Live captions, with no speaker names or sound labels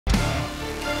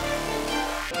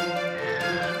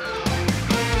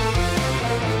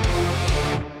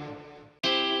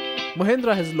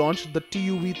Mahindra has launched the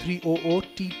TUV300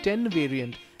 T10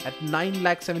 variant at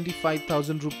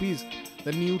 9,75,000 rupees.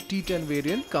 The new T10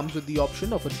 variant comes with the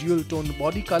option of a dual-tone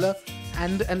body color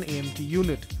and an AMT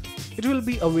unit. It will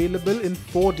be available in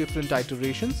 4 different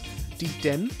iterations: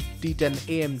 T10, T10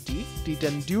 AMT,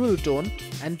 T10 Dual Tone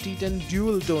and T10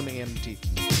 Dual Tone AMT.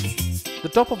 The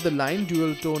top of the line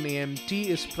Dual Tone AMT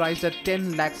is priced at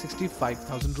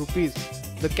 10,65,000 rupees.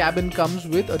 The cabin comes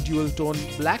with a dual tone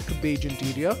black beige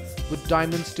interior with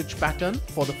diamond stitch pattern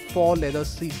for the 4 leather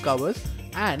seat covers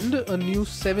and a new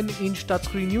 7-inch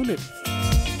touchscreen unit.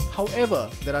 However,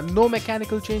 there are no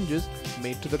mechanical changes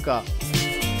made to the car.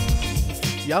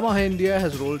 Yamaha India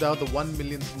has rolled out the 1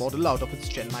 millionth model out of its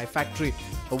Chennai factory.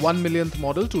 The 1 millionth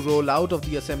model to roll out of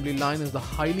the assembly line is the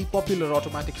highly popular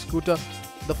automatic scooter,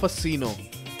 the Fascino.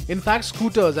 In fact,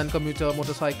 scooters and commuter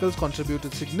motorcycles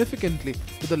contributed significantly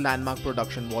to the landmark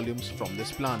production volumes from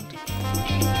this plant.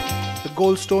 The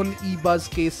Goldstone eBuzz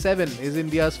K7 is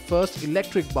India's first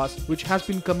electric bus which has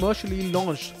been commercially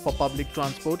launched for public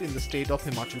transport in the state of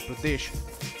Himachal Pradesh.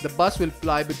 The bus will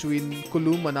ply between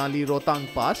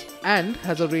Kullu-Manali-Rohtang Pass and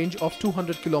has a range of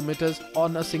 200 km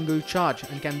on a single charge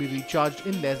and can be recharged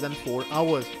in less than 4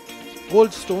 hours.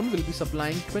 Goldstone will be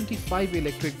supplying 25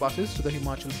 electric buses to the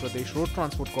Himachal Pradesh Road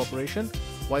Transport Corporation,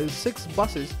 while 6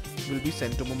 buses will be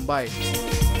sent to Mumbai.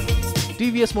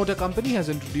 TVS Motor Company has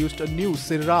introduced a new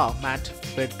Syrah matte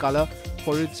red color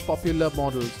for its popular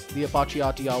models, the Apache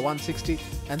RTR 160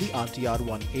 and the RTR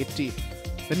 180.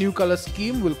 The new color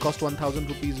scheme will cost 1,000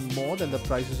 rupees more than the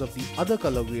prices of the other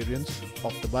color variants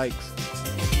of the bikes.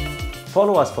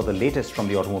 Follow us for the latest from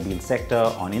the automobile sector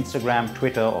on Instagram,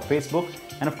 Twitter or Facebook,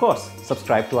 and of course,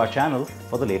 subscribe to our channel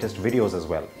for the latest videos as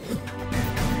well.